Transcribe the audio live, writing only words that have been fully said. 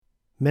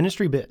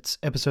Ministry Bits,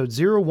 episode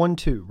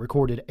 012,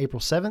 recorded April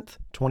 7th,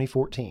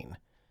 2014.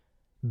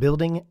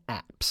 Building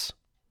Apps.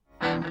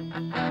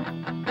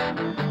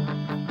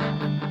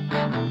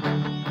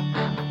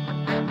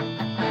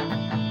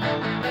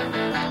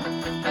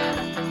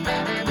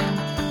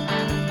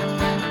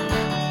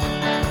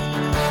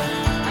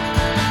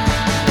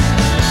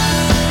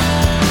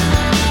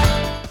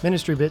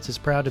 Ministry Bits is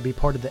proud to be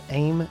part of the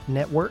AIM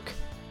Network,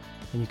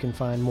 and you can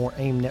find more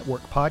AIM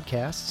Network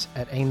podcasts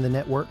at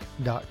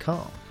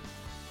aimthenetwork.com.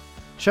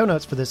 Show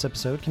notes for this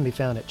episode can be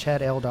found at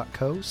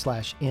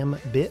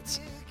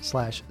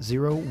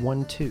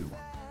chadl.co/mbits/012.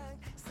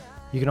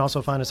 You can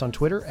also find us on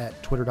Twitter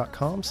at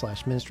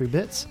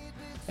twitter.com/ministrybits,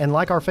 and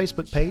like our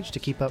Facebook page to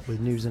keep up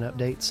with news and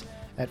updates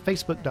at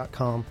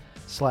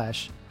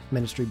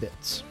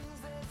facebook.com/ministrybits.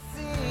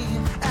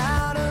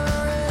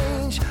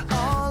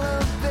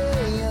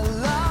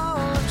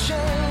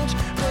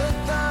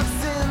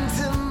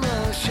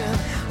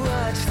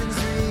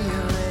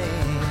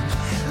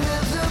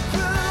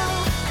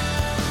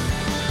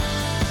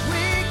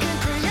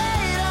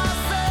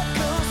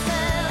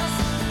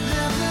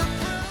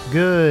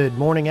 Good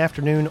morning,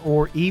 afternoon,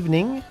 or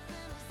evening.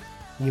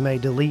 You may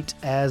delete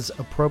as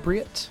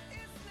appropriate.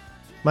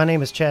 My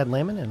name is Chad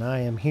Lamon, and I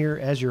am here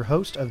as your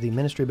host of the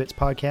Ministry Bits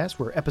podcast.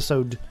 We're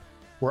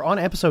on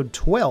episode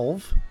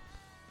 12,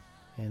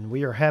 and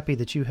we are happy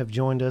that you have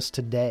joined us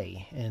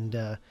today. And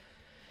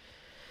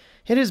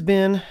it has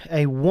been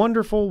a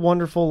wonderful,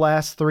 wonderful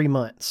last 3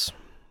 months.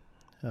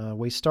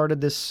 We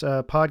started this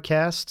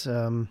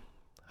podcast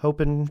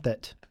hoping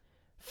that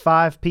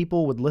 5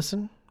 people would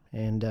listen.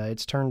 And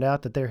it's turned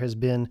out that there has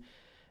been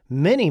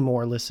many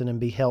more listen and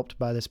be helped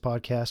by this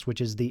podcast,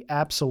 which is the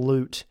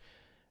absolute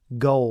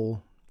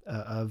goal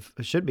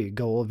should be a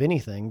goal of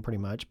anything pretty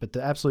much, but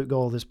the absolute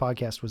goal of this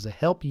podcast was to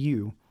help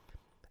you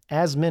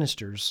as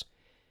ministers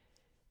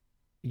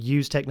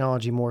use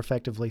technology more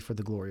effectively for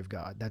the glory of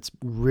God. That's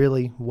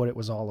really what it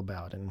was all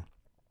about. And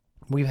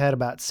we've had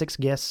about 6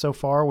 guests so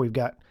far. We've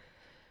got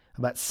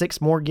about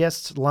 6 more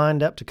guests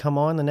lined up to come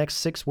on the next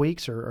 6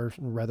 weeks, or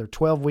rather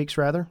 12 weeks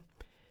rather.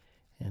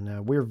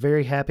 And we're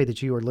very happy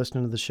that you are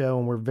listening to the show,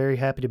 and we're very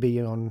happy to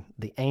be on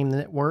the AIM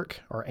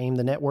Network, or AIM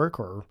the Network,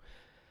 or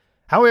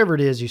however it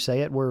is you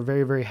say it. We're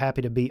very, very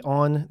happy to be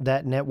on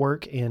that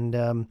network, and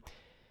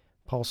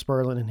Paul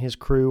Sperlin and his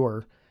crew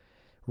are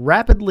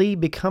rapidly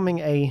becoming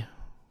a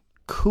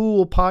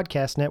cool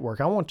podcast network.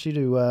 I want you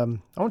to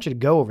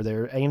go over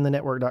there,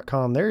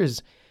 aimthenetwork.com. There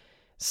is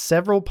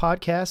several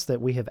podcasts that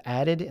we have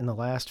added in the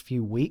last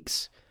few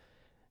weeks.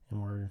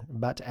 And we're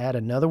about to add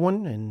another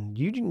one, and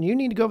you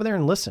need to go over there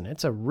and listen.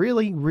 It's a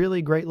really,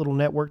 really great little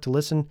network to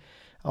listen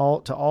to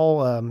all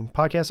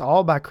podcasts,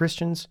 all by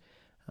Christians,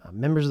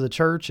 members of the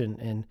church,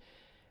 and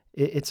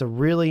it's a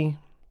really,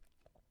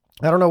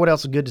 I don't know what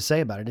else is good to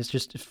say about it. It's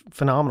just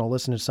phenomenal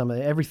listening to some of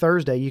it. Every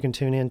Thursday you can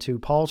tune into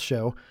Paul's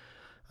show,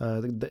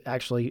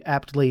 actually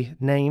aptly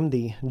named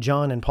the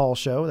John and Paul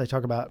Show. They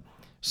talk about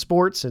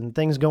sports and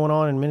things going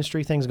on in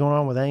ministry, things going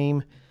on with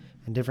AIM,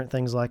 and different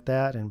things like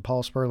that. And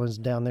Paul Sperlin's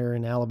down there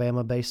in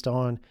Alabama, based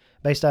out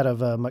of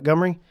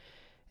Montgomery,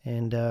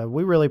 and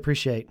we really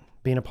appreciate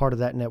being a part of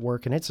that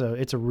network. And it's a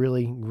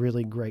really,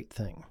 really great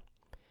thing.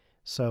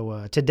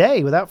 So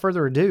today, without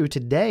further ado,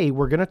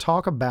 we're going to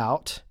talk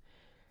about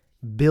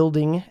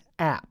building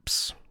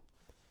apps.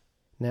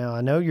 Now,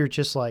 I know you're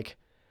just like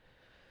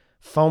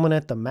foaming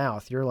at the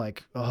mouth. You're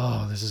like,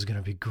 "Oh, this is going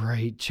to be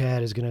great.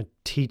 Chad is going to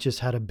teach us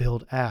how to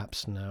build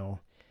apps."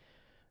 No,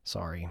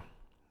 sorry.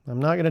 I'm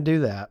not going to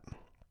do that.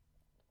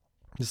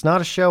 It's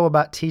not a show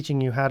about teaching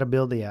you how to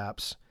build the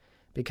apps,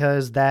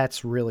 because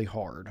that's really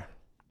hard.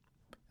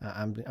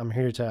 I'm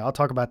here to tell you. I'll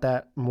talk about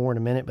that more in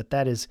a minute, but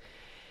that is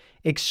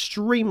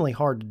extremely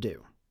hard to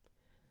do.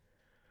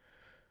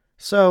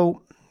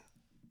 So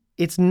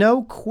it's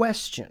no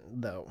question,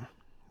 though.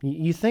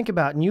 You think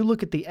about and you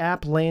look at the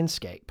app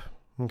landscape,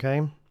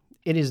 okay?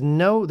 There's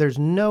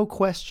no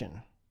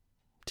question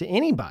to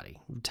anybody.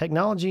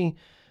 Technology,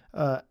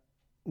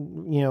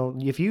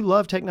 if you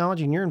love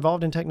technology and you're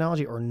involved in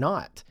technology or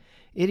not,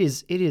 it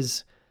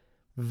is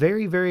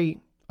very,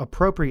 very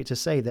appropriate to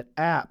say that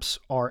apps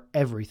are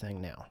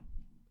everything now.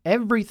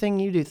 Everything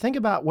you do. Think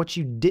about what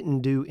you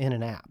didn't do in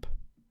an app.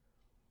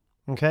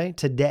 Okay?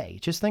 Today.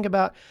 Just think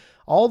about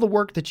all the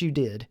work that you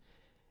did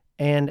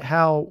and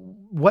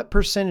what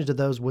percentage of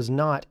those was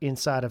not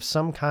inside of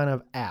some kind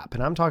of app.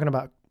 And I'm talking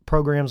about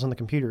programs on the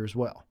computer as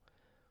well.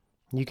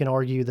 You can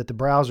argue that the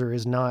browser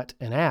is not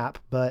an app,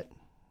 but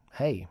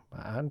hey,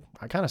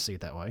 I kind of see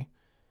it that way.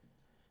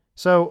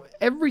 So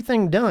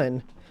everything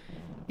done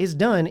is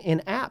done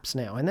in apps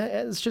now. And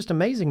it's just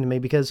amazing to me,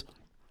 because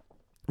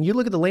you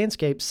look at the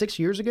landscape 6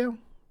 years ago,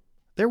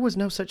 there was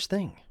no such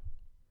thing.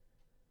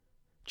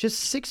 Just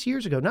 6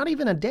 years ago, not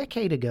even a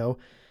decade ago,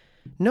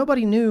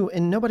 nobody knew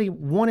and nobody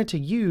wanted to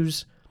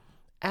use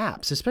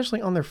apps,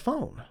 especially on their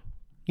phone.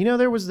 You know,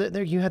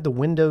 you had the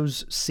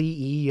Windows CE,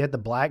 you had the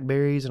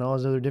Blackberries and all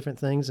those other different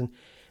things, and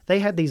they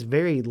had these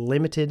very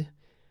limited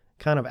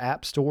kind of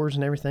app stores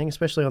and everything,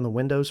 especially on the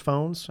Windows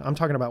phones. I'm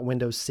talking about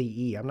Windows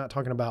CE. I'm not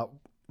talking about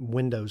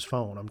Windows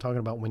Phone. I'm talking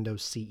about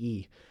Windows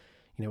CE,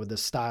 with the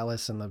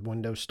stylus and the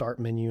Windows Start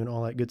menu and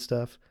all that good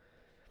stuff.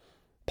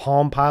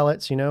 Palm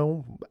Pilots,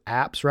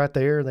 apps right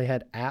there. They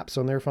had apps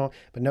on their phone,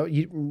 but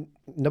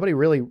nobody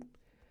really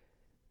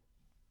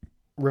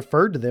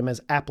referred to them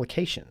as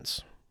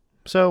applications.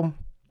 So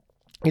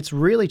it's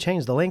really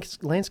changed. The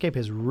landscape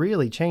has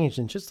really changed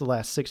in just the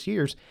last 6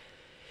 years.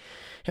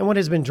 And what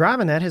has been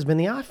driving that has been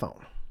the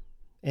iPhone.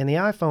 And the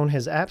iPhone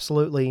has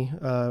absolutely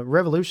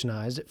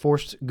revolutionized. It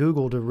forced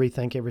Google to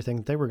rethink everything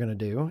that they were going to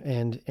do.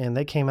 And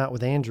they came out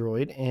with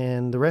Android,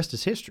 and the rest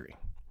is history.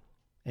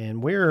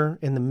 And we're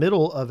in the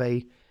middle of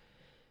a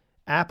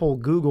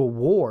Apple-Google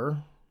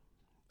war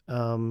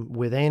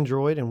with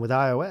Android and with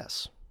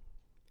iOS.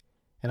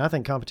 And I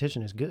think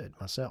competition is good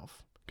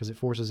myself, because it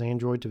forces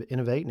Android to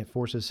innovate, and it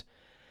forces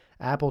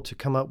Apple to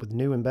come up with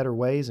new and better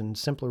ways and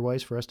simpler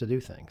ways for us to do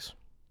things.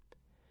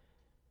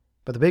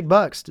 But the big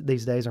bucks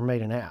these days are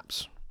made in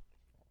apps.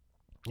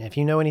 And if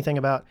you know anything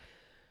about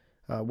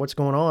what's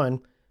going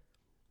on,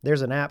 there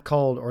was an app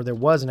called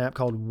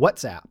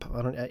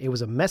WhatsApp. It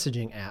was a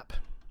messaging app,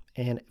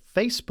 and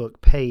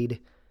Facebook paid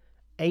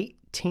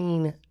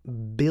 $18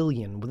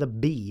 billion with a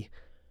B,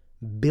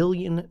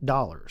 $billion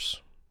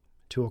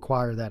to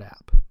acquire that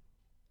app.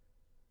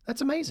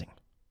 That's amazing.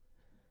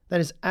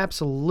 That is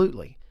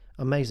absolutely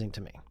amazing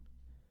to me.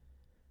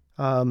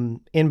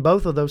 In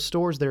both of those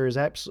stores, there's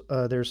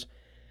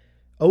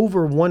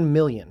over 1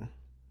 million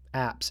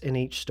apps in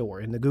each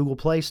store. In the Google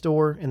Play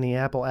Store, in the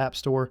Apple App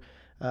Store,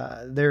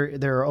 there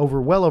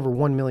are well over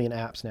 1 million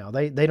apps now.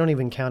 They don't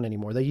even count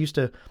anymore. There used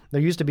to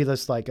be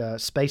this like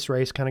space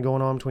race kind of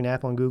going on between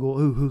Apple and Google.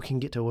 Who can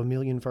get to 1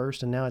 million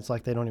first? And now it's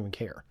like they don't even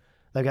care.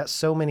 They've got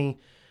so many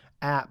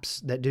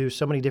apps that do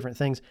so many different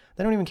things.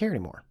 They don't even care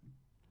anymore.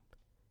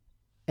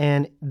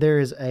 And there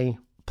is a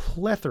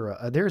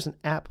plethora. There's an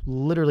app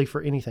literally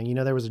for anything.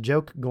 There was a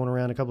joke going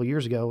around a couple of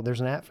years ago.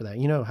 There's an app for that.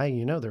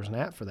 There's an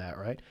app for that,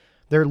 right?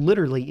 There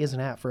literally is an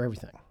app for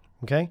everything.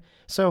 Okay?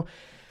 So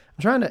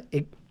I'm trying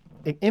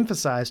to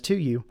emphasize to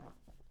you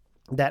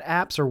that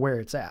apps are where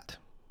it's at.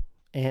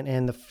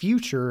 And the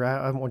future,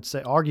 I would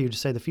argue to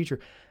say the future,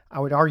 I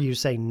would argue to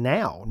say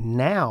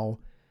now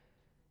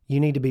you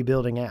need to be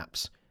building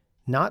apps.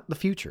 Not the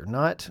future,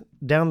 not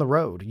down the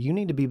road. You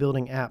need to be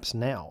building apps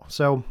now.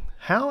 So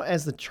how,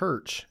 as the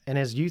church and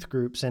as youth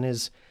groups and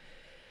as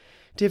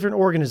different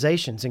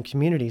organizations and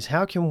communities,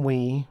 how can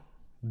we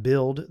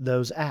build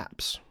those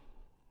apps?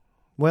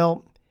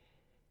 Well,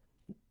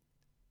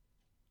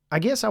 I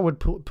guess I would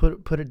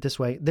put it this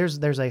way.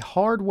 There's a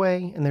hard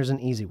way and there's an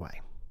easy way.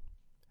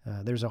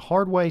 There's a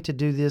hard way to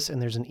do this and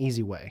there's an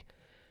easy way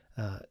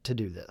to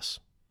do this.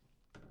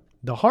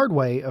 The hard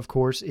way, of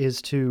course,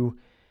 is to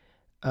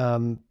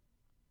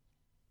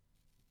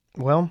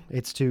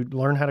it's to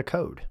learn how to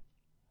code,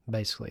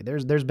 basically.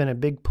 There's been a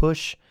big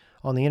push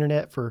on the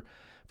internet for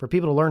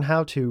people to learn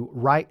how to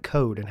write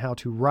code and how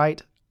to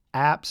write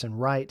apps and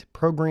write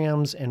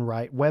programs and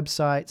write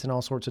websites and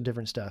all sorts of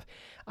different stuff.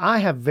 I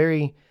have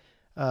very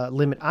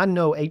I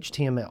know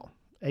HTML.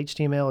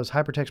 HTML is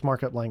hypertext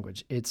markup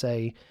language. It's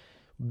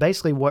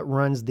basically what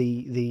runs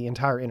the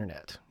entire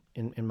internet,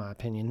 in my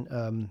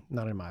opinion.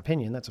 Not in my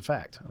opinion, that's a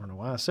fact. I don't know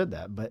why I said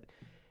that, but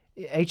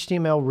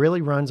HTML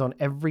really runs on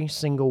every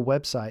single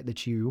website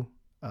that you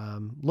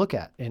look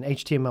at. And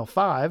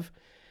HTML5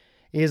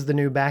 is the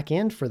new back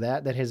end for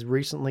that has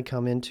recently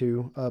come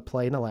into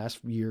play in the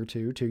last year or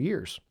 2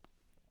 years.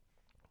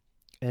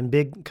 And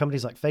big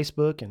companies like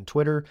Facebook and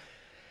Twitter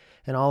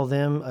and all of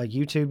them,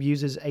 YouTube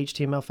uses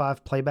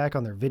HTML5 playback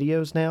on their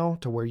videos now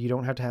to where you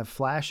don't have to have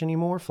Flash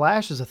anymore.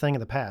 Flash is a thing of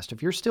the past.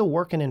 If you're still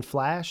working in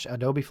Flash,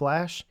 Adobe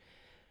Flash,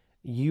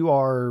 you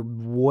are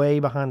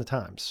way behind the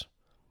times.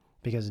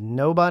 Because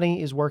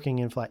nobody is working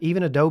in Flash.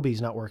 Even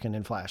Adobe's not working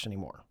in Flash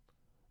anymore.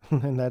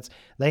 And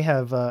they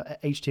have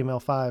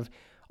HTML5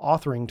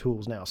 authoring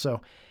tools now.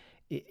 So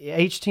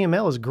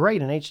HTML is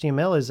great, and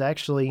HTML is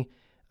actually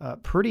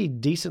pretty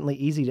decently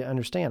easy to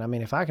understand. I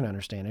mean, if I can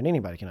understand it,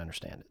 anybody can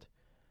understand it.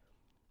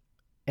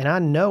 And I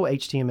know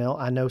HTML,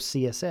 I know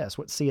CSS.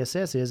 What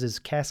CSS is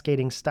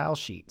cascading style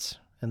sheets.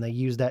 And they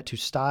use that to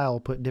style,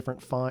 put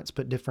different fonts,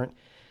 put different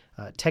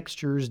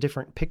textures,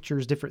 different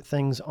pictures, different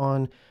things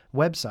on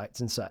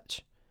websites and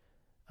such.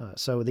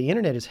 So the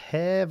internet is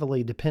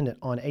heavily dependent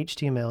on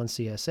HTML and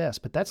CSS,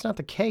 but that's not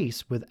the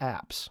case with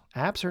apps.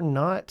 Apps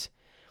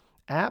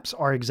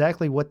are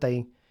exactly what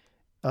they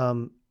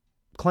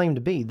claim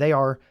to be. They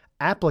are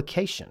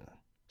application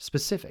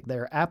specific. They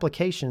are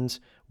applications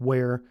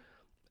where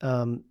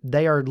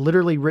they are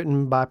literally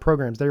written by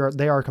programs.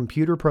 They are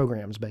computer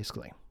programs,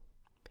 basically.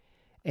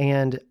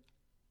 And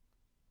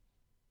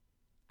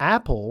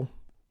Apple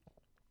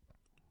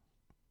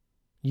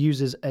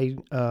uses a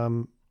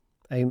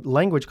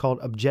language called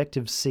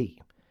Objective-C.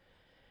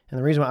 And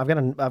the reason why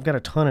I've got a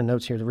ton of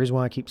notes here. The reason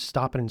why I keep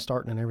stopping and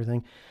starting and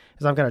everything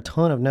is I've got a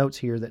ton of notes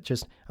here that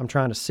just I'm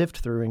trying to sift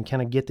through and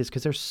kind of get this,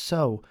 because there's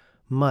so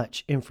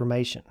much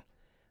information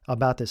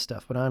about this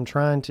stuff. But I'm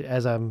trying to,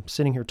 as I'm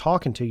sitting here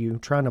talking to you,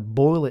 trying to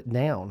boil it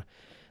down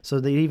so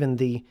that even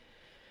the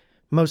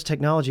most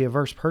technology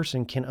averse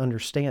person can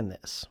understand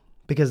this,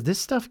 because this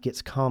stuff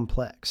gets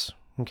complex.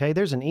 Okay,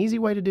 there's an easy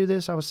way to do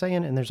this, I was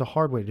saying, and there's a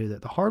hard way to do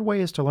that. The hard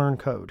way is to learn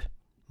code,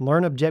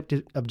 learn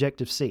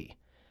Objective-C.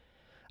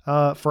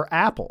 For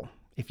Apple,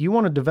 if you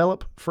want to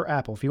develop for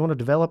Apple, if you want to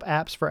develop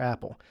apps for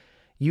Apple,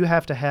 you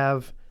have to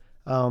have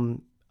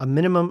a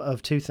minimum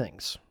of two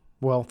things.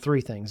 Well,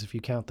 three things if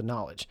you count the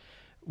knowledge.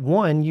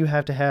 One, you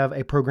have to have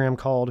a program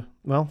called,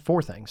 well,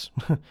 four things.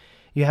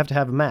 You have to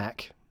have a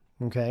Mac,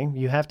 okay?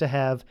 You have to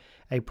have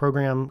a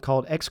program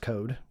called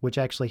Xcode, which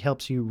actually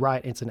helps you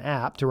write, it's an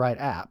app to write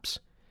apps.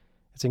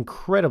 It's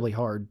incredibly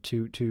hard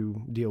to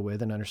deal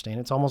with and understand.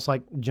 It's almost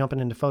like jumping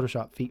into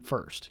Photoshop feet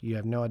first. You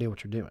have no idea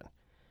what you're doing.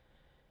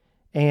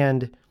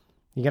 And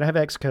you got to have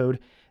Xcode.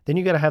 Then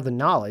you got to have the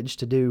knowledge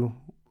to do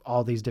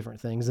all these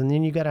different things. And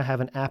then you got to have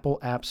an Apple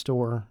App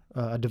Store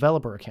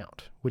developer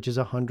account, which is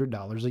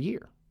 $100 a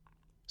year.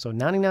 So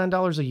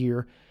 $99 a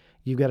year,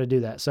 you've got to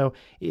do that. So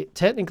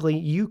technically,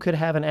 you could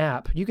have an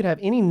app. You could have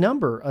an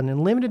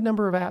unlimited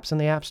number of apps in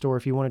the App Store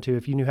if you wanted to,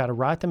 if you knew how to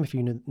write them, if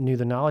you knew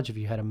the knowledge, if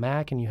you had a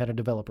Mac and you had a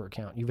developer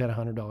account. You've got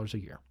 $100 a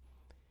year.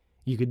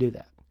 You could do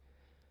that.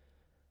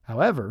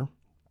 However,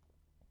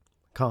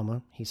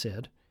 he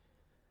said,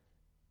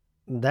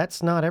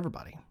 that's not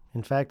everybody.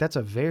 In fact, that's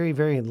a very,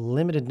 very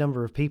limited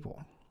number of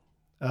people.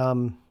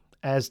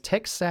 As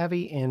tech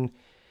savvy and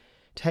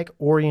tech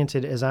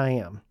oriented as I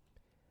am,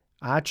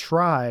 I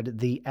tried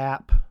the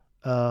app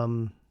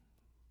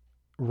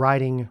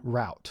writing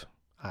route.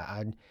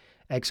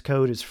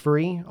 Xcode is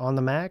free on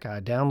the Mac.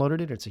 I downloaded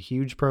it. It's a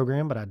huge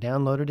program, but I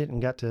downloaded it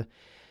and got to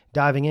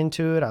diving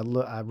into it.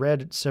 I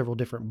read several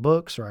different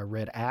books, or I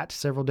read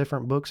several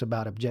different books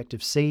about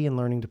Objective-C and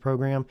learning to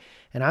program.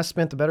 And I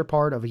spent the better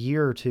part of a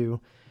year or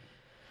two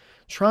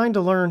trying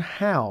to learn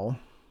how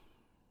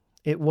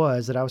it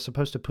was that I was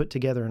supposed to put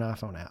together an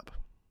iPhone app.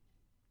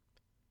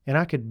 And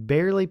I could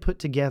barely put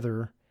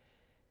together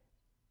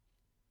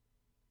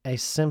a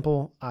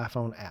simple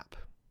iPhone app.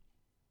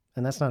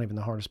 And that's not even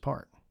the hardest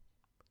part.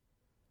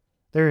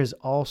 There is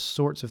all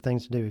sorts of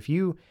things to do. If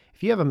you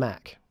have a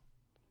Mac,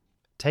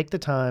 take the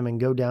time and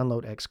go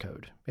download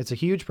Xcode. It's a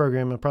huge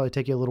program. It'll probably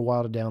take you a little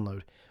while to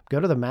download. Go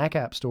to the Mac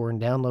App Store and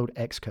download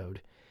Xcode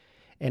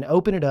and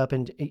open it up.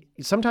 And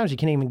sometimes you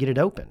can't even get it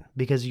open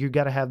because you've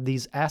got to have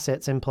these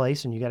assets in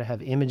place and you got to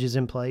have images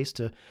in place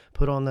to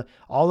put on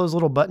all those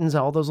little buttons,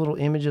 all those little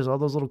images, all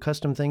those little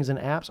custom things in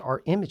apps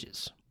are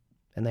images.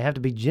 And they have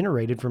to be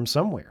generated from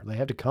somewhere. They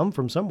have to come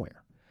from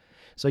somewhere.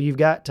 So you've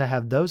got to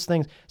have those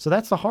things. So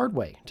that's the hard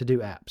way to do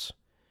apps.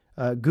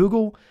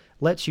 Google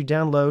lets you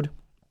download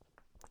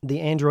the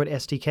Android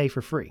SDK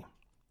for free.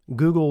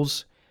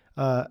 Google's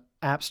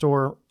App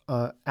Store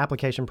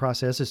application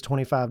process is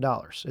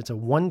 $25. It's a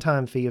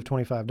one-time fee of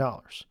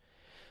 $25.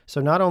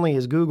 So not only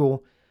is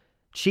Google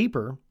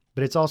cheaper,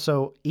 but it's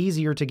also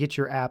easier to get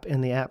your app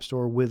in the App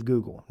Store with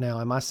Google.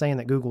 Now, am I saying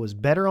that Google is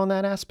better on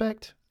that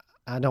aspect?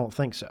 I don't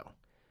think so.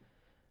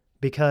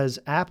 Because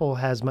Apple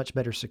has much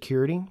better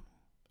security.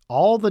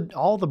 All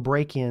the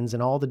break-ins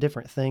and all the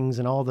different things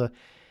and all the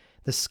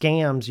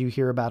scams you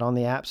hear about on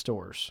the app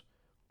stores,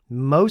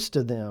 most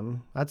of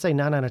them, I'd say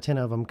 9 out of 10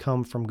 of them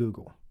come from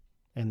Google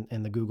and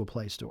the Google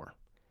Play Store.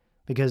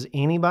 Because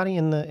anybody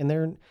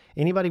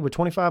anybody with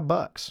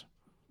 $25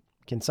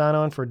 can sign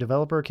on for a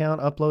developer account,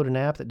 upload an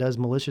app that does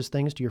malicious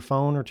things to your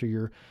phone or to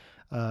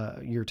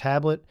your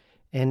tablet,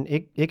 and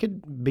it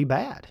could be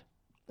bad.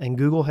 And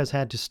Google has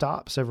had to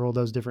stop several of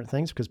those different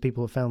things because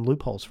people have found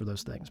loopholes for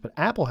those things. But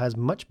Apple has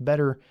much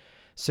better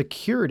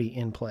security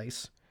in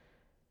place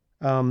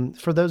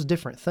for those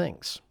different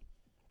things.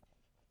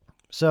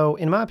 So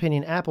in my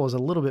opinion, Apple is a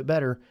little bit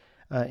better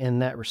in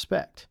that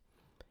respect.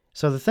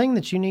 So the thing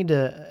that you need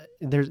to,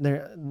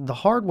 the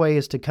hard way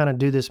is to kind of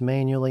do this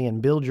manually and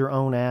build your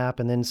own app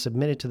and then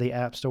submit it to the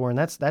App Store. And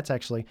that's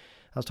actually,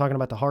 I was talking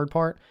about the hard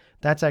part.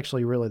 That's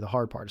actually really the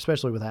hard part,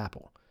 especially with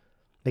Apple.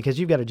 Because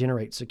you've got to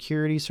generate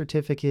security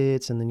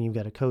certificates, and then you've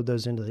got to code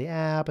those into the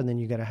app, and then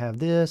you've got to have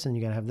this, and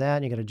you got to have that,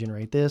 and you got to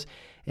generate this.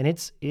 And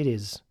it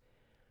is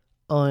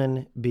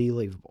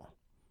unbelievable.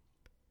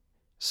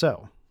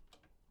 So,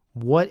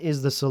 what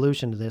is the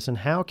solution to this, and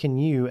how can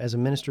you, as a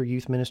minister,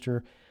 youth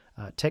minister,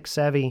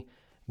 tech-savvy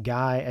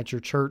guy at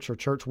your church or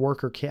church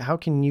worker, how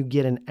can you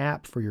get an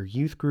app for your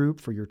youth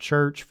group, for your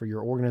church, for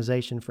your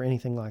organization, for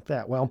anything like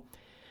that? Well,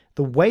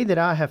 the way that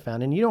I have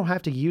found, and you don't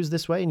have to use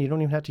this way, and you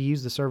don't even have to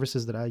use the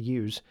services that I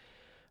use,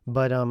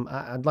 but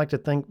I'd like to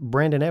thank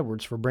Brandon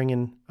Edwards for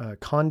bringing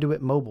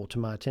Conduit Mobile to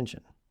my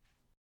attention.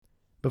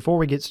 Before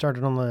we get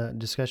started on the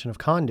discussion of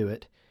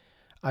Conduit,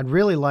 I'd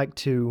really like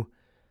to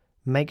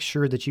make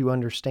sure that you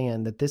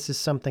understand that this is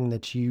something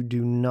that you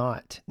do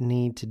not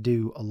need to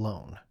do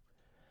alone.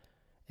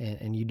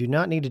 And you do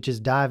not need to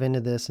just dive into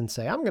this and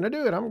say, I'm going to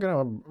do it. I'm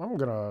going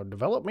to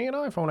develop me an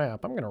iPhone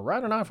app. I'm going to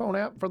write an iPhone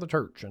app for the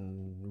church,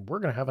 and we're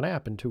going to have an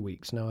app in 2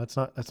 weeks. No, that's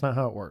not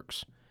how it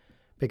works.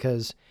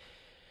 Because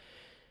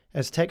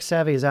as tech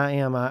savvy as I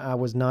am, I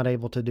was not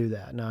able to do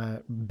that. And I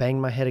banged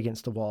my head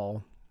against the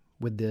wall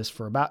with this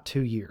for about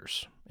 2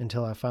 years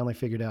until I finally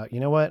figured out, you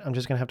know what, I'm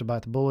just going to have to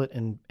bite the bullet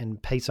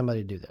and pay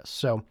somebody to do this.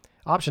 So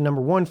option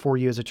number one for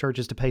you as a church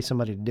is to pay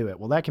somebody to do it.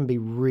 Well, that can be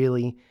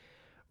really,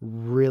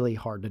 really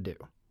hard to do.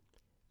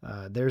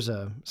 There's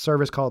a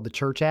service called the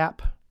Church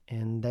App,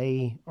 and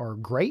they are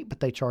great, but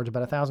they charge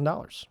about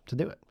 $1,000 to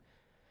do it,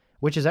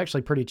 which is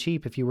actually pretty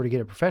cheap. If you were to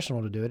get a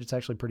professional to do it, it's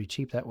actually pretty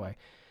cheap that way.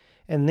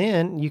 And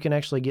then you can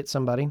actually get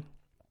somebody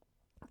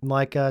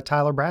like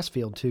Tyler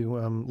Brassfield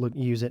to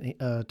use it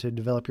to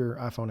develop your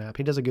iPhone app.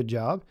 He does a good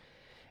job,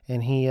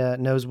 and he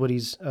knows what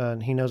he's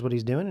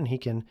doing, and he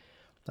can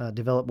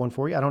develop one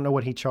for you. I don't know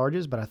what he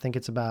charges, but I think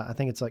it's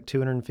like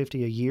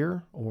 $250 a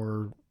year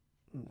or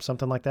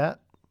something like that.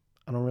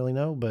 I don't really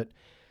know, but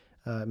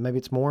maybe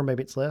it's more,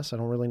 maybe it's less. I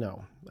don't really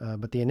know.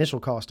 But the initial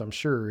cost, I'm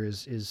sure,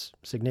 is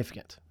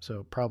significant.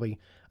 So probably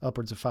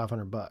upwards of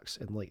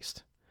 $500 at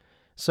least.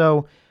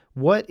 So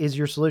what is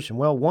your solution?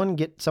 Well, one,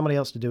 get somebody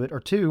else to do it, or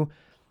two,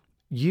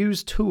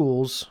 use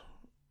tools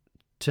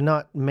to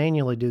not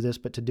manually do this,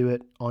 but to do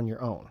it on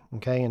your own.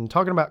 Okay. And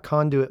talking about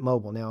Conduit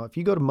Mobile. Now, if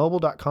you go to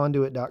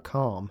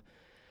mobile.conduit.com,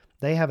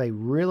 they have a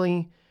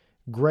really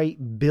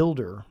great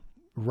builder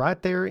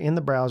right there in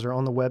the browser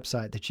on the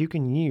website that you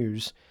can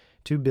use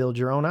to build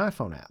your own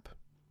iPhone app.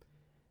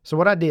 So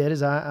what I did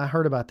is I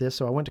heard about this,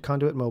 so I went to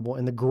Conduit Mobile.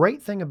 And the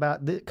great thing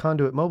about the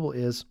Conduit Mobile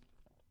is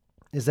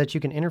that you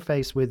can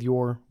interface with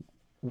your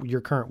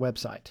current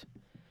website.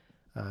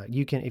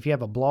 You can, if you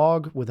have a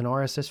blog with an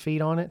RSS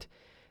feed on it,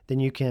 then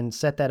you can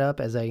set that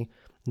up as a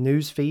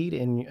news feed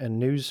and a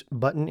news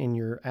button in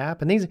your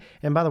app. And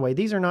by the way,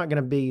 these are not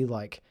going to be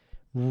like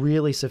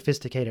really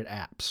sophisticated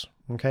apps.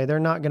 Okay. They're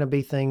not going to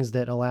be things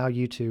that allow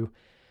you to,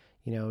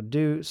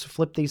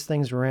 flip these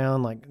things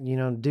around, like,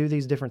 do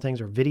these different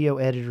things, or video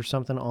edit or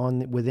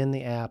something within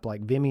the app,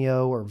 like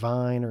Vimeo or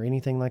Vine or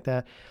anything like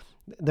that.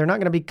 They're not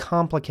going to be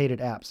complicated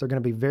apps. They're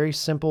going to be very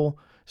simple,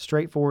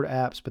 straightforward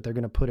apps, but they're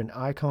going to put an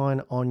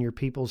icon on your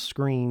people's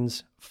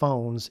screens,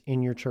 phones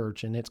in your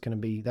church, and that's going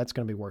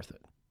to be worth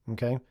it.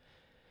 Okay.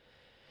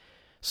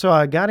 So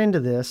I got into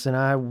this, and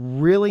I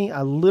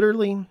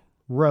literally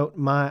wrote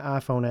my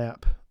iPhone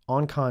app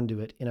on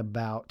Conduit in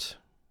about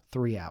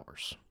 3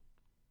 hours.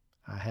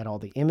 I had all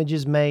the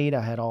images made.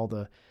 I had all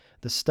the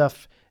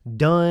stuff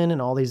done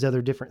and all these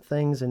other different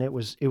things. And it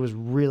was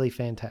really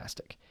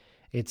fantastic.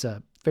 It's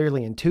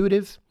fairly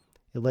intuitive.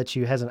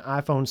 It has an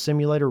iPhone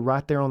simulator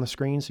right there on the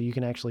screen, so you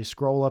can actually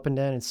scroll up and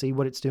down and see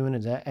what it's doing.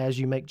 And as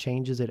you make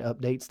changes, it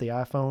updates the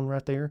iPhone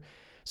right there,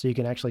 so you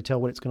can actually tell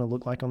what it's going to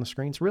look like on the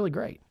screen. It's really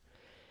great.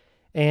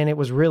 And it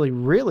was really,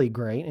 really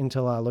great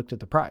until I looked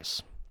at the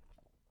price.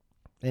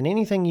 And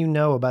anything you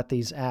know about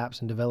these apps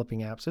and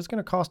developing apps, it's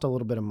going to cost a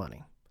little bit of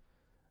money.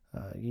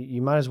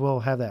 You might as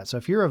well have that. So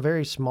if you're a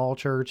very small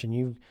church and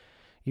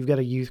you've got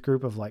a youth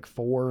group of like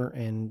 4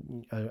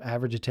 and an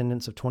average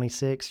attendance of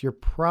 26, you're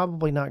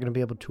probably not going to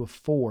be able to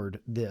afford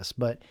this.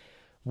 But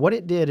what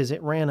it did is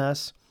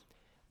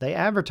they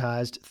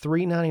advertised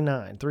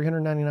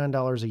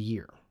 $399 a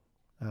year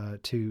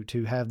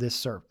to have this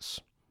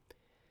service.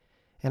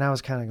 And I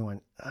was kind of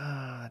going,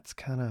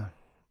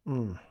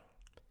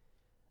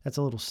 that's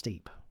a little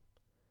steep.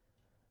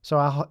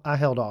 So I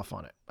held off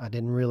on it. I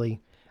didn't really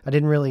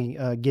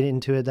get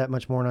into it that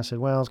much more. And I said,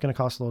 well, it's going to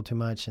cost a little too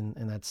much.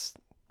 And that's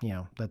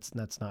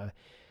not.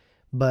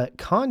 But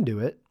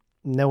Conduit,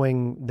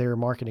 knowing their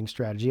marketing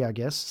strategy, I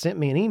guess, sent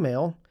me an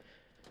email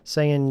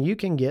saying you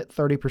can get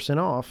 30%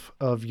 off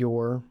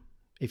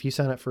if you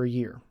sign up for a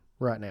year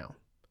right now.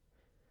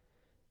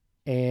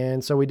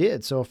 And so we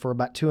did. So for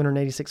about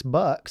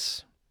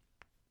 $286,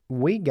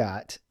 we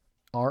got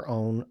our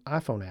own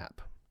iPhone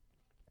app.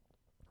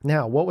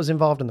 Now, what was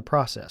involved in the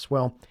process?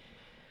 Well,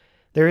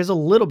 there is a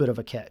little bit of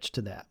a catch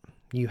to that.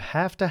 You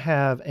have to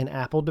have an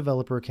Apple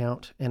developer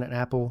account and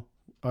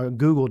a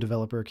Google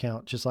developer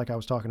account, just like I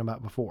was talking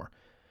about before.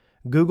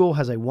 Google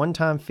has a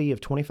one-time fee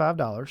of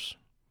 $25,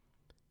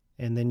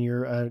 and then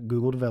you're a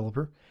Google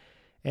developer.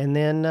 And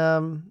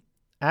then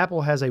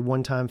Apple has a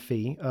one-time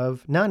fee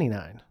of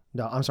 $99.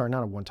 I'm sorry,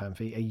 not a one-time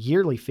fee, a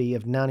yearly fee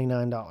of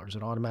 $99.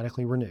 It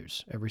automatically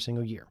renews every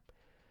single year.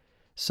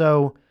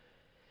 So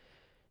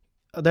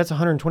that's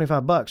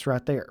 $125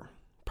 right there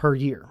per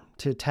year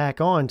to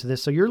tack on to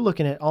this. So you're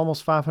looking at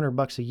almost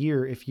 $500 a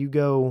year if you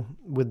go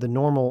with the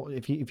normal.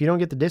 If you don't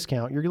get the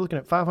discount, you're looking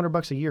at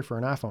 $500 a year for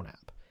an iPhone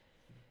app.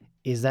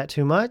 Is that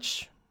too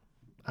much?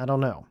 I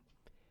don't know.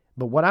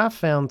 But what I've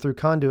found through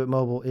Conduit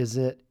Mobile is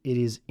that it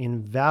is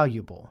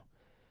invaluable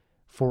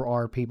for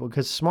our people,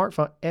 because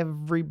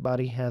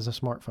everybody has a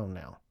smartphone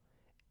now.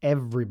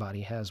 Everybody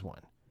has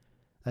one.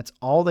 That's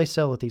all they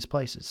sell at these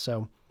places.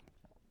 So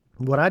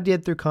what I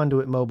did through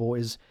Conduit Mobile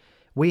is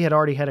we had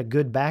already had a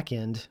good back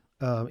end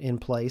in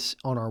place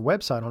on our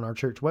website, on our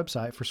church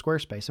website for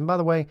Squarespace. And by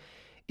the way,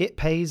 it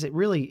pays.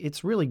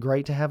 It's really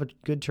great to have a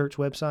good church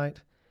website,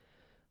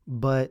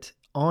 but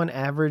on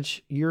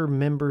average, your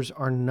members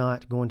are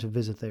not going to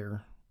visit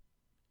there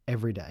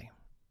every day.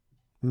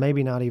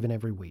 Maybe not even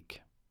every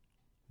week.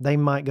 They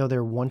might go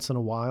there once in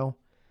a while,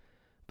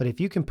 but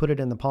if you can put it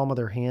in the palm of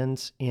their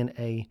hands in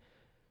a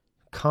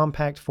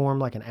compact form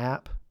like an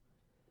app,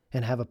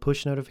 and have a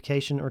push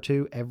notification or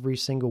two every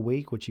single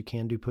week, which you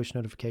can do push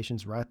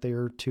notifications right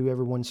there to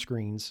everyone's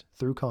screens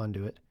through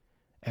Conduit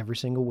every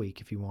single week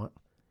if you want.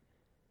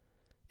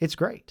 It's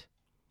great.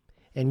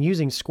 And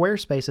using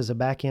Squarespace as a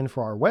backend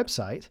for our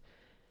website,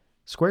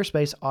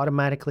 Squarespace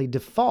automatically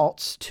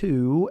defaults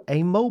to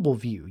a mobile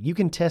view. You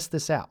can test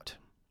this out.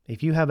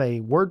 If you have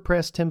a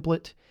WordPress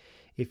template,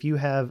 if you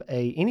have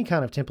any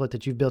kind of template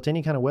that you've built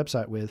any kind of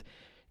website with,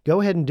 go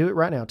ahead and do it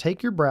right now.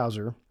 Take your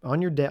browser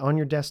on your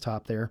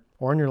desktop there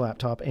or on your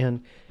laptop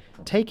and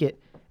take it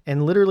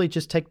and literally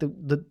just take the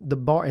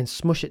bar and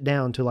smush it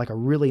down to like a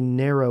really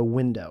narrow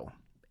window.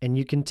 And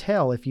you can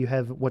tell if you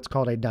have what's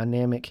called a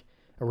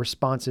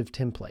responsive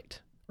template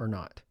or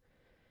not.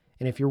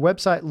 And if your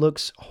website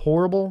looks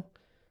horrible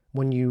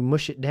when you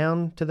mush it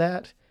down to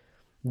that,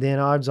 then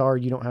odds are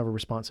you don't have a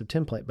responsive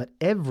template. But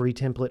every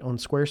template on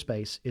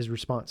Squarespace is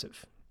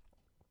responsive.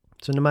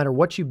 So no matter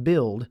what you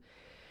build,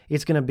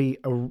 it's going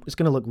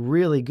to look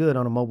really good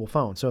on a mobile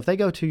phone. So if they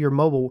go to your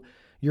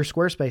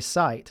Squarespace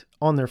site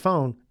on their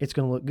phone, it's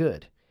going to look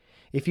good.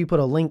 If you put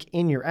a link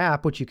in your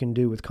app, which you can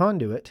do with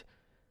Conduit,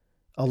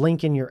 a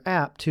link in your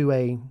app to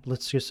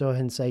let's just go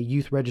ahead and say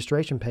youth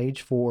registration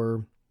page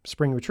for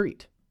spring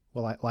retreat,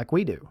 well, like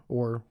we do,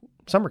 or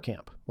summer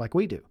camp, like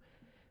we do,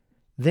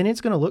 then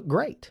it's going to look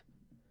great.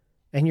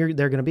 And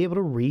they're going to be able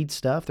to read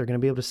stuff. They're going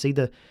to be able to see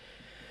the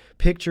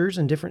pictures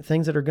and different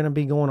things that are going to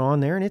be going on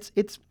there. And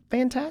it's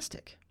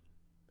fantastic.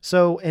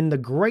 So, and the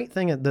great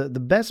thing, the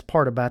best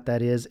part about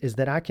that is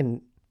that I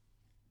can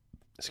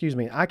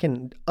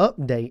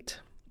update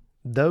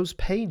those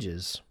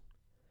pages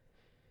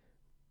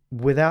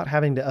without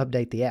having to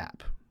update the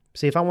app.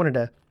 See, if I wanted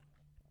to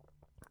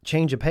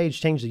change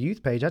the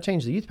youth page, I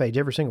change the youth page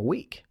every single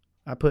week.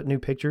 I put new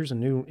pictures and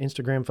new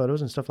Instagram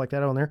photos and stuff like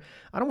that on there.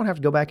 I don't want to have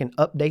to go back and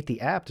update the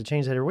app to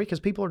change that every week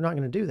because people are not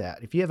going to do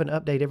that. If you have an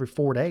update every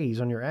 4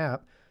 days on your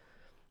app,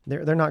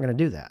 they're not going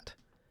to do that.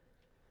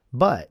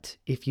 But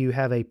if you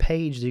have a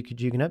page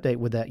that you can update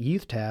with that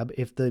youth tab,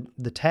 if the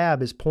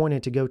tab is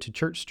pointed to go to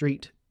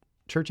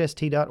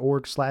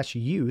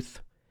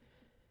churchst.org/youth,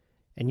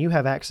 and you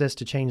have access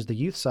to change the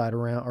youth site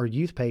around or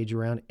youth page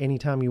around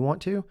anytime you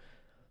want to,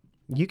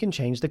 you can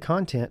change the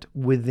content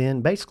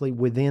within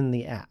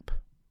the app.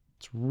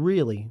 It's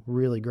really,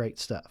 really great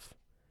stuff.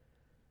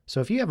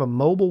 So if you have a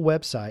mobile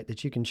website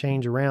that you can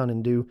change around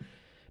and do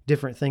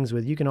different things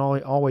with, you can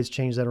always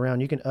change that around.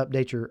 You can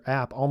update your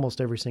app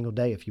almost every single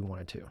day if you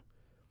wanted to.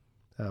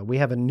 We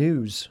have a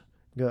news.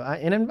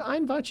 And I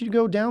invite you to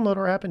go download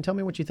our app and tell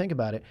me what you think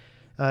about it.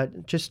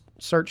 Just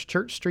search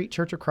Church Street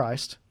Church of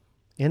Christ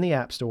in the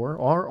App Store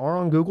or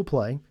on Google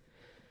Play.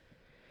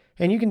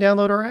 And you can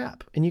download our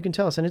app and you can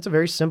tell us. And it's a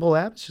very simple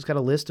app. It's just got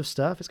a list of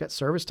stuff. It's got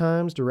service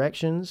times,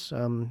 directions,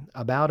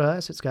 about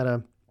us. It's got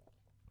a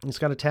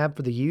tab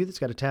for the youth. It's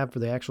got a tab for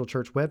the actual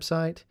church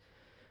website.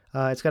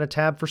 It's got a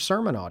tab for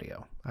sermon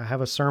audio. I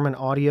have a sermon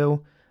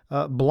audio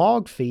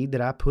blog feed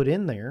that I put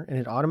in there, and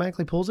it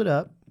automatically pulls it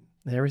up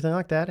and everything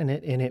like that. And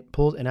it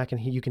pulls, and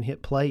you can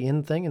hit play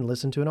in thing and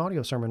listen to an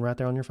audio sermon right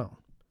there on your phone.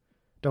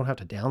 Don't have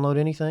to download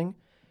anything.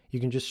 You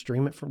can just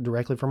stream it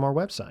directly from our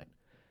website.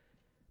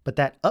 But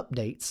that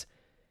updates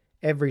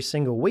every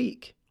single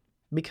week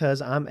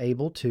because I'm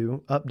able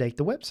to update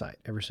the website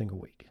every single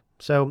week.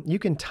 So you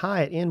can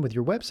tie it in with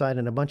your website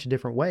in a bunch of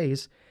different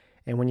ways.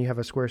 And when you have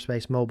a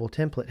Squarespace mobile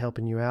template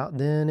helping you out,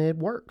 then it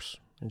works.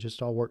 It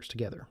just all works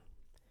together.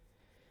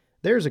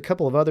 There's a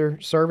couple of other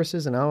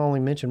services, and I'll only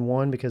mention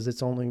one because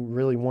it's only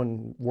really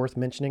one worth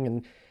mentioning.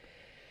 And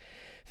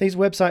these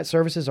website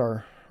services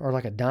are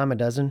like a dime a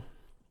dozen.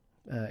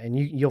 And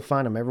you'll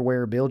find them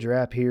everywhere. Build your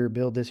app here,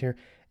 build this here.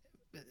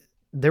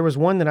 There was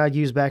one that I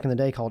used back in the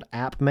day called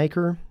App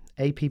Maker,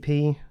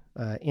 AppMakr,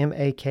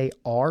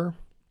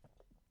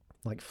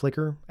 like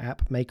Flickr,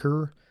 App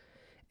Maker.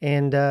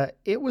 And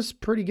it was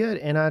pretty good.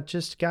 And I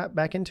just got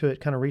back into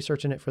it, kind of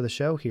researching it for the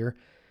show here.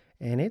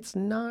 And it's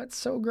not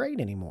so great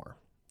anymore.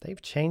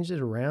 They've changed it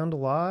around a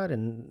lot.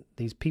 And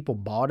these people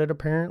bought it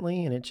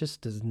apparently. And it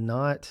just it's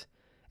not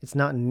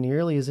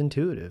nearly as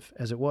intuitive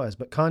as it was.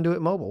 But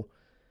Conduit Mobile,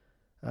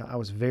 I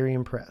was very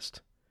impressed.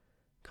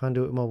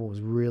 Conduit Mobile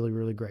was really,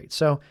 really great.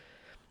 So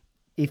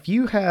if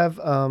you have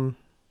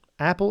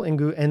Apple and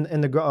Google, and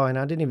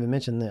I didn't even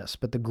mention this,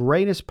 but the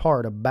greatest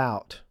part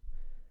about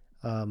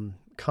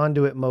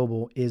Conduit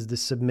Mobile is the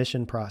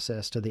submission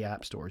process to the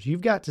app stores.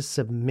 You've got to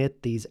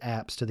submit these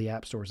apps to the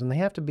app stores, and they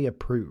have to be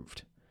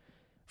approved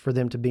for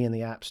them to be in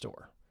the app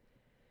store.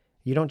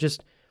 You don't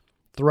just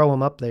throw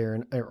them up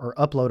there or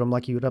upload them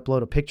like you would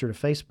upload a picture to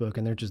Facebook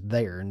and they're just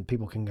there and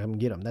people can come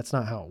get them. That's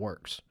not how it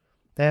works.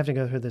 They have to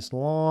go through this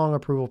long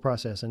approval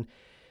process. And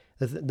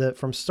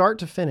from start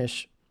to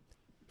finish,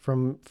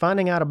 from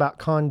finding out about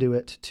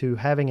Conduit to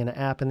having an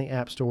app in the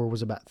App Store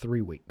was about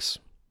 3 weeks.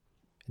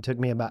 It took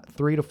me about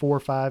 3 to 4,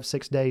 5,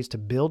 6 days to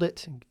build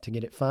it, to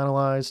get it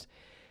finalized.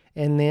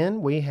 And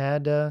then we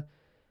had to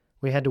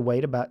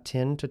wait about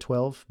 10 to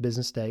 12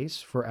 business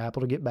days for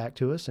Apple to get back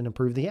to us and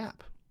approve the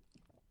app.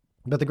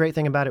 But the great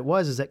thing about it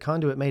is that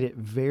Conduit made it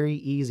very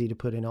easy to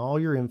put in all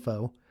your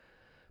info,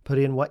 put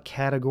in what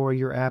category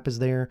your app is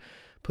there,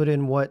 put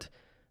in what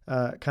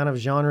kind of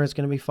genre it's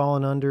going to be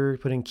falling under,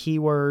 put in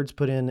keywords,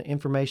 put in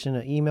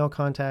information, email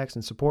contacts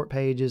and support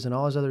pages and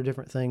all those other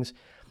different things.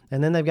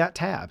 And then they've got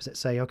tabs that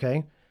say,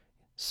 okay,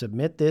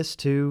 submit this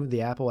to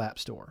the Apple App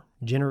Store.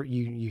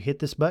 You hit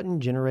this button,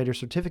 generate a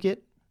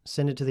certificate,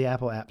 send it to the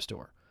Apple App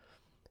Store.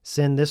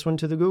 Send this one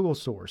to the Google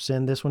Store.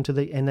 Send this one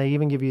to and they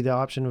even give you the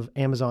option of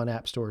Amazon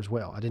App Store as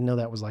well. I didn't know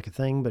that was like a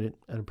thing, but it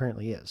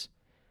apparently is.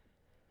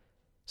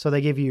 So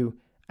they give you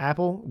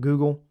Apple,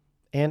 Google,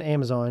 and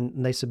Amazon,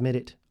 and they submit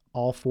it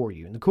all for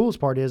you. And the coolest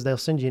part is they'll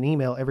send you an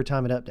email every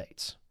time it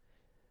updates,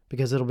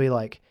 because it'll be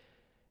like,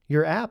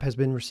 your app has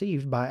been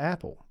received by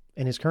Apple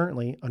and is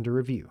currently under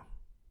review.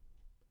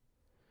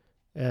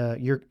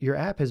 Your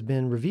app has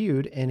been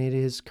reviewed and it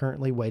is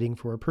currently waiting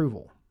for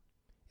approval.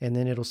 And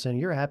then it'll send,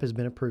 your app has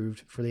been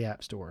approved for the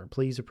App Store.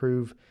 Please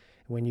approve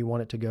when you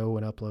want it to go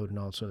and upload and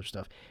all this other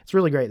stuff. It's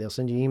really great. They'll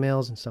send you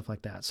emails and stuff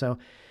like that. So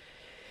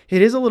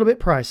it is a little bit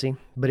pricey,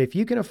 but if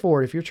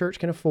your church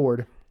can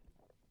afford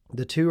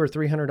the $200 or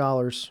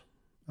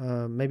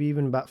 $300, maybe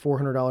even about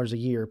 $400 a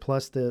year,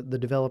 plus the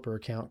developer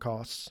account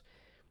costs,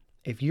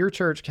 if your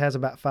church has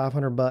about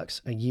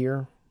 $500 a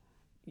year,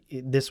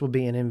 this will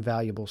be an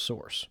invaluable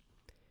source.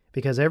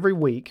 Because every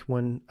week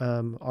when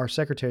our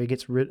secretary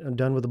gets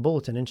done with the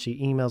bulletin and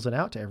she emails it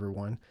out to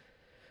everyone,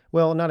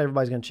 well, not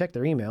everybody's going to check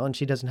their email, and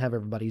she doesn't have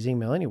everybody's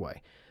email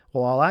anyway.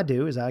 Well, all I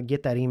do is I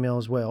get that email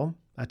as well.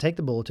 I take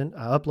the bulletin,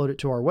 I upload it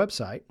to our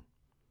website,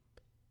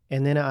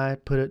 and then I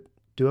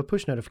do a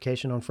push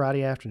notification on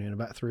Friday afternoon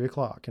about 3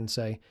 o'clock and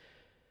say,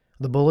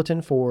 the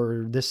bulletin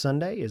for this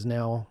Sunday has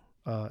now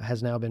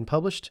been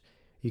published.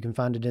 You can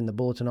find it in the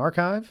bulletin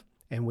archive,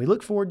 and we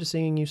look forward to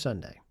seeing you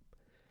Sunday.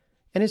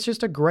 And it's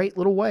just a great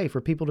little way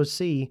for people to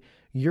see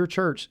your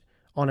church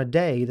on a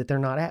day that they're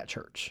not at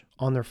church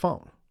on their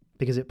phone,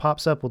 because it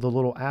pops up with a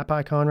little app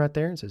icon right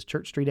there. It says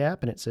Church Street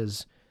app, and it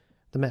says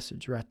the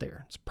message right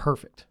there. It's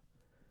perfect.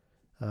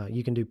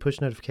 You can do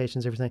push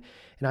notifications, everything.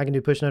 And I can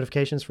do push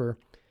notifications for,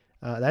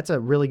 that's a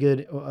really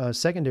good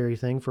secondary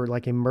thing for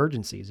like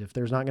emergencies. If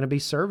there's not going to be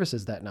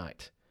services that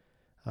night,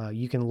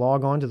 you can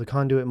log on to the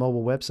Conduit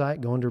mobile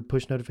website, go under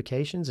push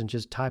notifications, and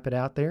just type it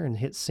out there and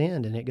hit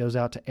send, and it goes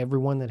out to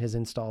everyone that has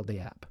installed the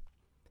app.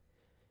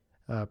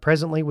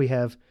 Presently, we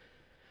have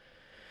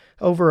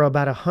over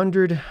about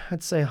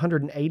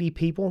 180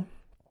 people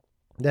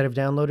that have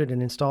downloaded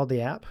and installed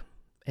the app,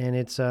 and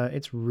it's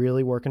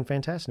really working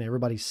fantastic.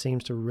 Everybody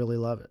seems to really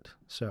love it.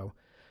 So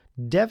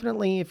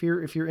definitely, if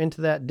you're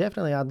into that,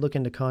 definitely I'd look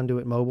into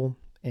Conduit Mobile.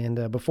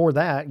 And before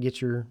that,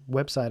 get your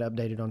website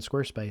updated on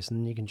Squarespace, and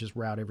then you can just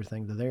route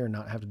everything to there and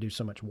not have to do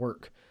so much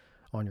work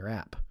on your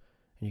app.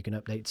 And you can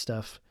update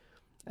stuff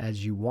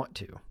as you want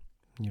to.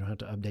 You don't have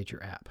to update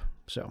your app.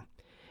 So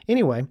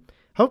anyway,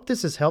 hope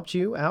this has helped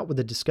you out with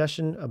the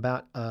discussion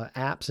about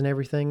apps and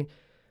everything.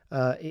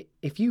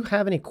 If you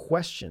have any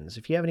questions,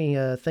 if you have any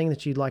thing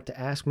that you'd like to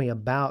ask me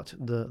about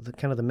the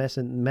kind of the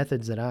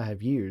methods that I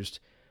have used,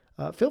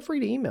 feel free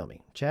to email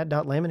me,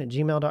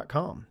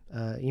 chad.lamon@gmail.com.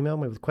 Email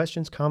me with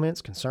questions,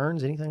 comments,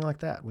 concerns, anything like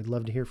that. We'd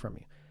love to hear from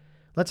you.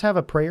 Let's have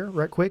a prayer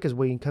right quick, as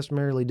we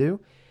customarily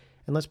do,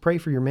 and let's pray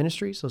for your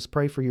ministries. Let's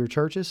pray for your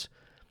churches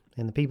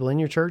and the people in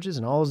your churches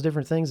and all those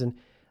different things. And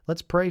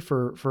let's pray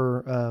for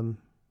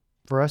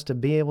us to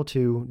be able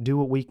to do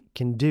what we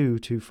can do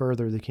to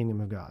further the kingdom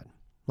of God.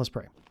 Let's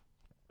pray.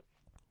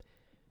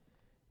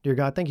 Dear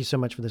God, thank you so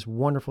much for this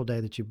wonderful day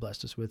that you've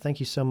blessed us with. Thank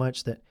you so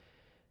much that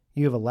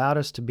you have allowed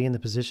us to be in the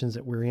positions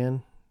that we're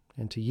in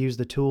and to use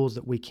the tools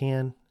that we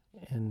can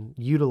and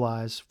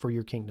utilize for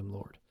your kingdom,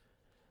 Lord.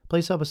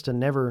 Please help us to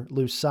never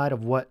lose sight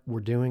of what we're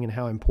doing and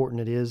how important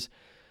it is,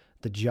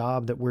 the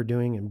job that we're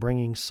doing in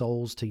bringing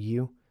souls to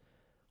you.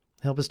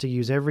 Help us to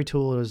use every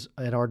tool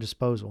at our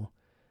disposal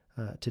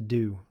to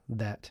do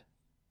that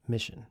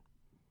mission.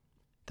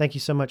 Thank you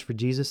so much for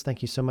Jesus.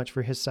 Thank you so much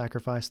for his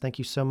sacrifice. Thank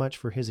you so much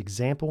for his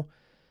example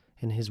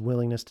and his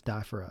willingness to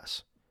die for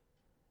us.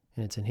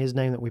 And it's in his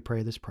name that we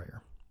pray this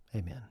prayer.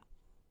 Amen.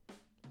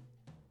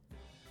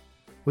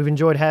 We've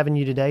enjoyed having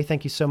you today.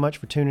 Thank you so much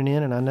for tuning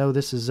in. And I know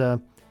I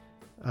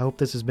hope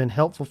this has been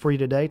helpful for you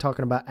today,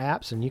 talking about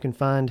apps. And you can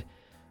find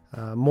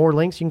more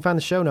links. You can find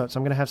the show notes.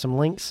 I'm going to have some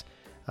links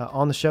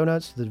on the show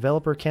notes to the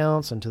developer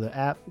accounts and to the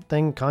app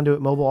thing, Conduit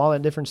Mobile, all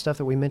that different stuff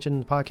that we mentioned in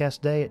the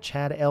podcast today at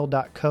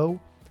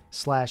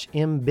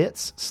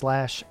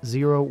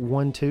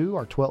chadl.co/mbits/012,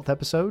 our 12th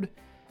episode.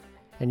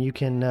 And you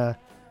can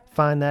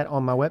find that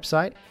on my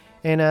website.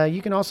 And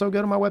you can also go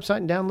to my website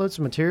and download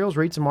some materials,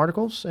 read some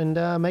articles, and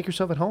make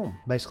yourself at home,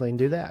 basically, and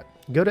do that.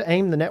 Go to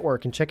AIM the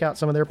Network and check out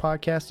some of their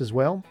podcasts as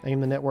well,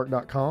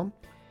 aimthenetwork.com.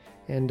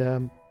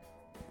 And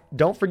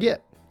don't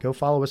forget, go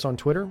follow us on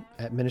Twitter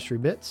at Ministry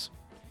Bits,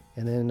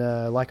 and then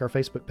like our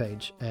Facebook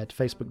page at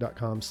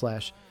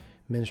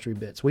facebook.com/Ministry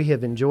Bits. We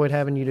have enjoyed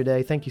having you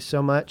today. Thank you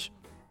so much.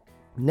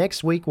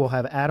 Next week, we'll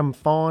have Adam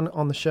Fawn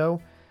on the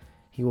show.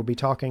 He will be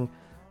talking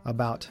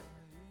about...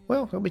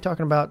 Well, he'll be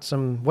talking about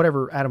some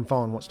whatever Adam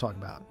Fawn wants to talk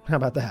about. How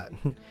about that?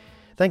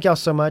 Thank y'all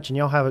so much, and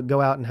y'all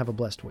go out and have a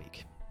blessed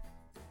week.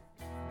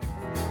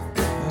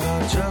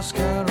 just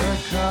can't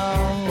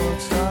recall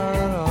what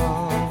started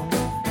all,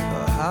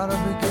 or how to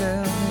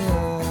begin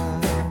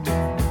the end.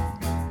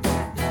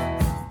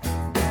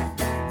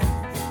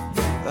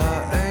 I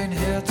ain't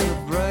here to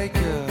break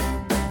it,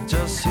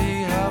 just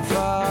see how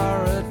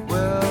far it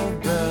will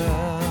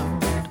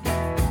bend.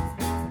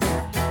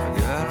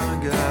 Again and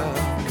again,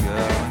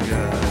 again and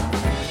again.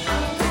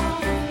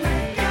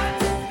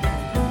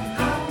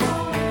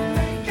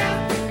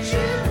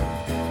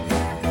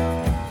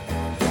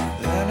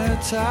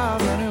 Anytime